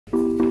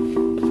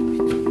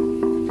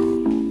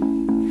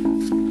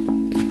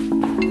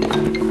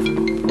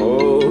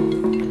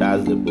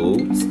that's the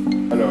boat.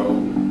 Hello.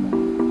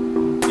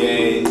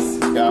 Yes,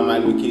 got my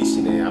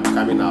location and I'm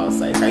coming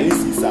outside. Can you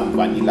see some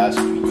vanilla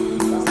street?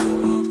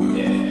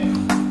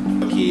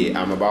 Yeah. Okay,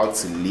 I'm about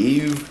to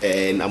leave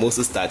and I'm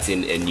also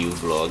starting a new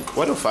vlog.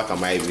 What the fuck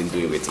am I even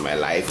doing with my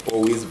life?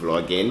 Always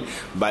vlogging.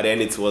 But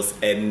then it was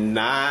a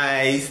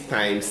nice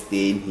time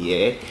staying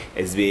here.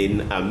 It's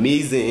been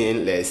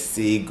amazing. Let's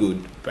say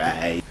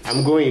goodbye.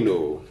 I'm going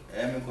though.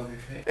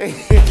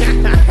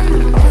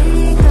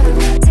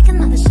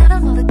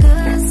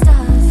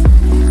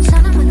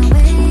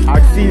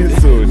 I'll see you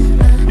soon.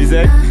 Is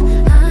it?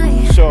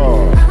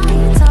 Sure.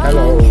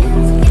 Hello.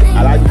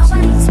 I like you.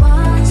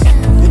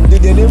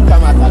 Did the name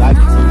come at I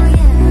like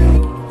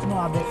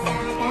you?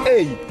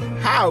 Hey,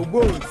 how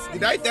goes?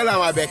 Did I tell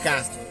him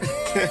Rebecca?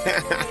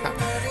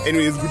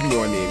 Anyways, good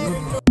morning.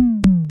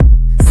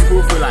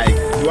 People feel like,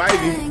 do I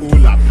even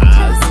pull up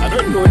as? I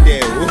don't know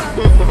them.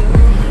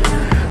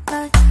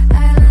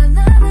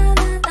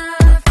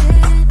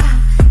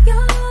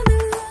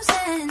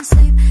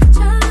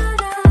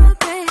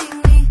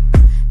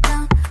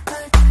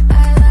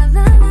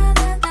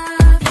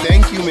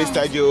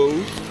 Mr. Joe.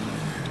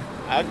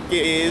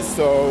 Okay,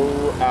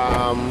 so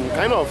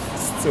kind of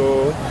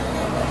still.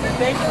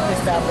 Thank you,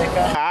 Mr.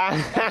 Becca.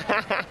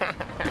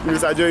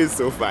 Mr. Joe is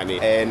so funny,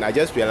 and I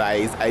just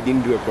realized I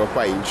didn't do a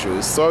proper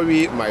intro.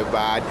 Sorry, my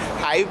bad.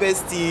 Hi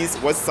besties,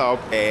 what's up?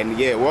 And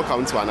yeah,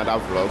 welcome to another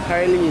vlog.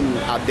 Currently in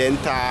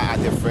Adenta at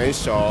a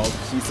friend's shop.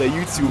 She's a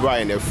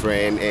YouTuber and a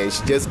friend, and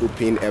she just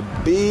opened a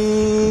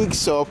big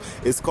shop.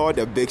 It's called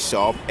The Big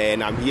Shop,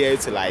 and I'm here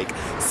to like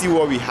see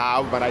what we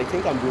have. But I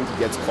think I'm going to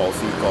get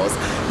coffee because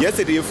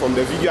yesterday from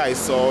the video I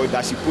saw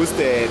that she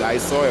posted, I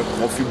saw a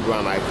coffee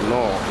brand. Like,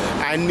 no,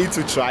 I need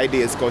to try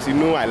this because you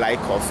know I like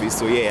coffee.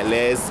 So yeah,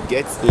 let's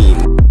get in.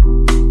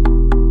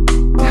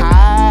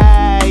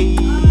 Hi.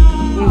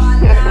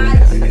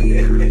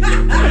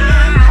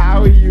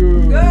 How are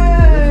you?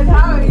 Good.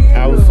 How are you?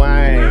 I'm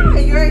fine. Ah,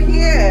 you're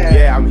here.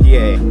 Yeah, I'm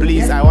here.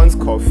 Please, I want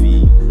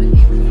coffee.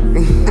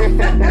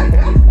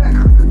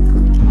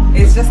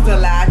 It's just a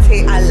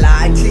latte,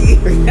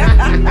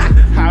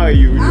 How are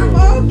you? I'm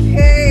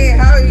okay.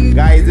 How are you?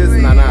 Guys, this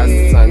is Nana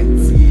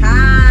Santi.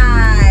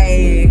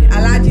 Hi.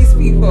 Alaji's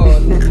people.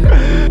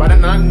 But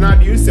now,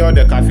 do you sell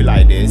the coffee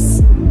like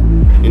this?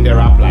 In the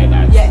wrap like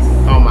that? Yes.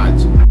 How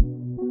much?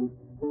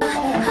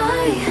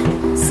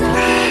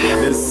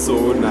 This is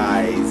so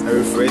nice. A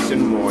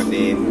refreshing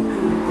morning.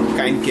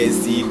 Can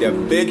Casey the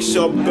Big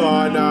Shop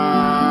Ghana.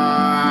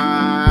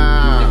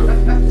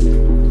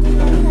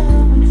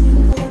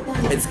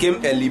 It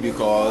came early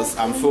because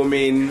I'm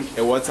filming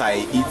what I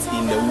eat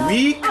in the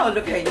week. Oh,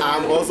 look at you.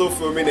 I'm also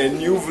filming a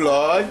new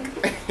vlog.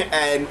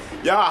 And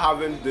y'all are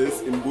having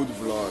this in good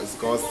vlogs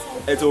because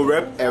it will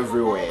rep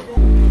everywhere.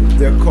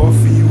 The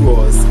coffee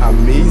was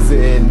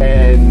amazing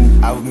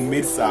and I've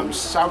made some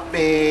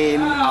shopping.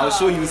 I'll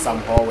show you some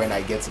haul when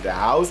I get to the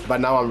house.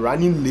 But now I'm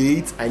running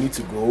late. I need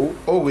to go.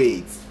 Oh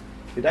wait,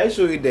 did I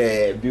show you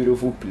the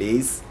beautiful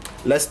place?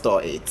 Let's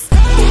store it.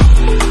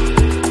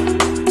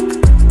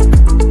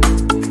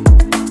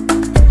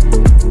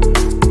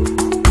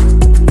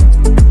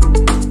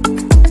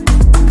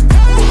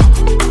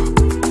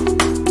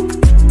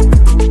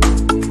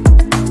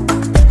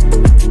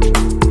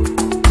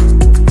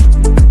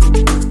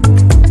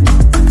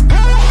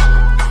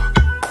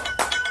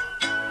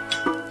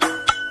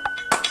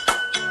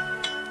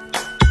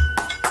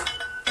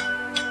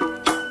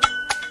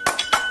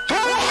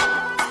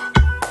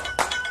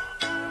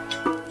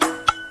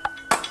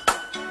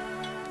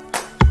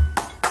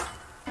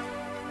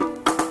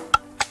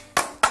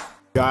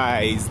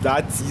 Guys,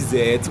 that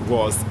TZ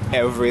was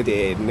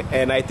everything,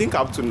 and I think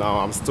up to now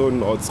I'm still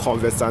not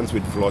conversant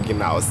with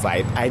vlogging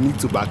outside. I need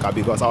to back up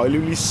because I'll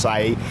really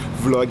shy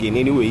vlogging.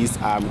 Anyways,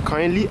 I'm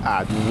currently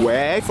at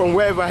work. From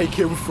wherever I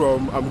came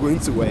from, I'm going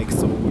to work.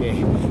 So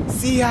yeah,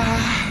 see ya.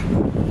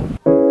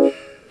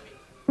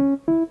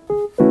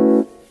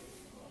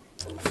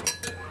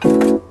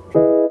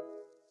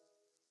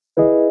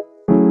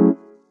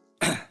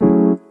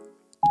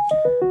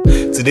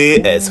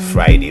 Today is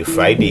Friday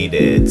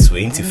the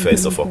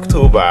 21st of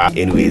October.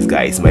 Anyways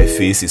guys, my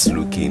face is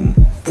looking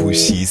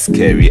bushy,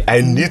 scary. I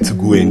need to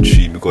go and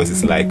trim because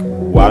it's like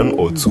 1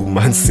 or 2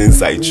 months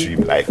since I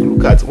trimmed. Like,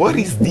 look at what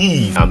is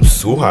this? I'm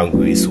so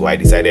hungry, so I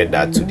decided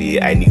that today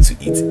I need to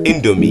eat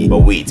Indomie. But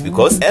wait,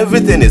 because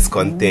everything is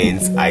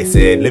content, I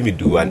said let me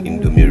do an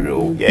Indomie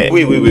roll. Yeah.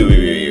 Wait.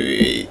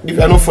 If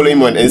you're not following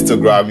me on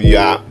Instagram, you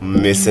are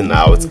missing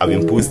out. I've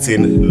been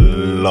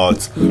posting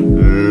lots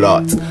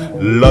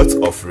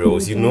of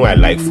reels. You know I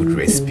like food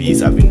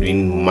recipes. I've been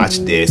doing much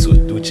there, so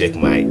do check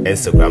my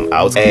Instagram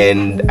out.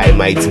 And I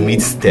might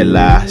meet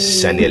Stella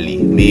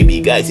Chanelli,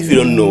 maybe. Guys, if you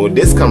don't know,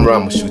 this camera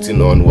I'm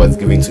shooting on was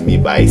given to me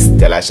by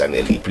Stella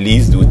Chanelli.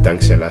 Please do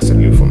thank Stella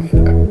Chanelli for me.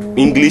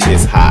 English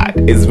is hard.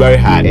 It's very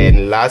hard.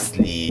 And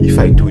lastly, if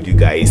I told you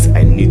guys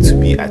I need to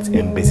be at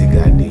Embassy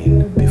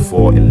Garden before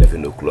before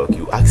 11 o'clock.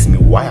 You ask me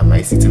why am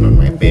I sitting on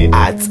my bed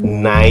at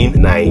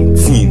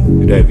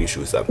 9:19? You don't even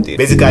show something.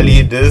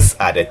 Basically, these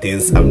are the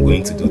things I'm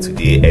going to do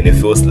today, and it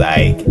feels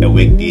like a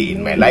weekday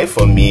in my life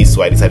for me,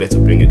 so I decided to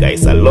bring you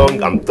guys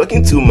along. I'm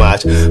talking too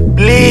much.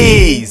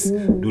 Please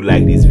do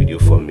like this video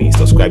for me.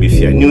 Subscribe if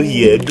you're new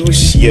here. Do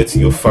share to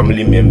your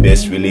family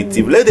members,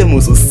 relatives. Let them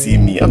also see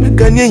me. I'm a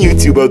Ghanaian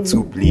YouTuber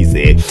too, please.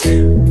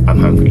 I'm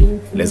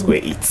hungry. Let's go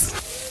eat.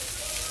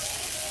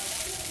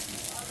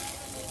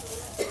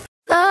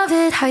 Love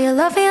it how you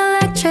love me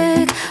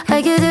electric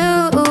like you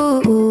do.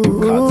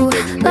 Love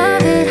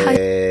it how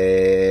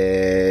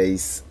you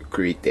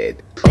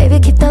created. Baby,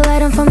 keep the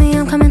light on for me,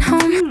 I'm coming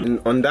home. And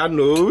on that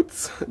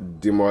note,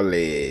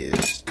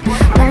 demolish.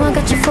 Now I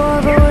got you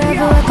for wherever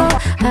I go.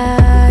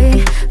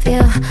 I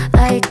feel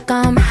like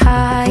I'm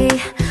high.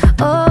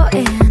 Oh,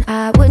 and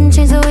I wouldn't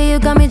change the way you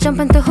got me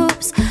jumping through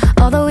hoops.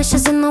 All the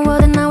wishes in the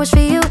world and I wish for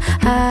you.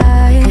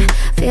 I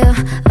feel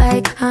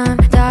like I'm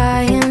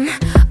dying.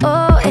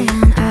 Oh,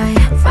 and I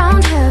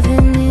found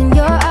heaven in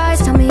your eyes.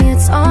 Tell me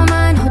it's all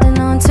mine, holding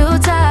on too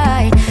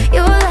tight.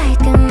 You're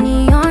like a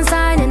neon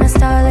sign in a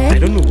starlit. I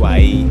don't know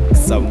why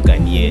some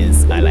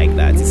Ghanaians are like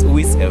that. It's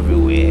always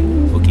everywhere.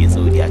 Okay,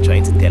 so they are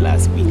trying to tell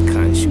us we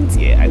can't shoot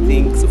here. I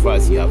think so far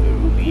as you have a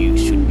room, you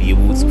should be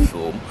able to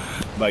film.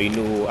 But you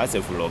know, as a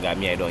vlogger,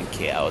 I don't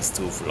care. I'll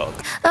still vlog.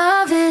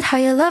 Love it how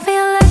you love me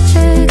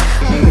electric.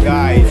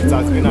 Guys, it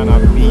has been an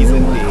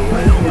amazing day.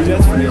 We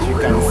just finished. You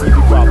can see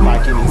people are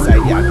parking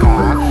inside their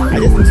car. I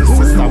just need to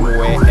sit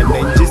somewhere and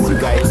then just you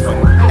guys on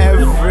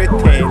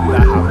everything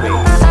that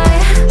happened.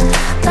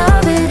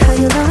 Love it how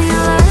you love me a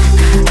lot,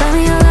 love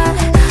me a lot,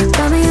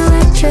 love me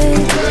electric.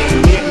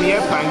 Me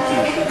a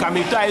pancake. Come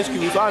to ice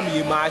cream, so I'm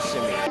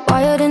imagine.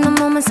 Wired in the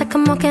moments like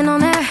I'm walking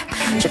on air.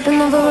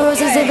 Tripping over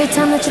roses every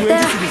time that you're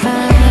there.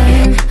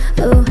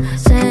 I'm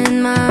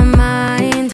losing my mind.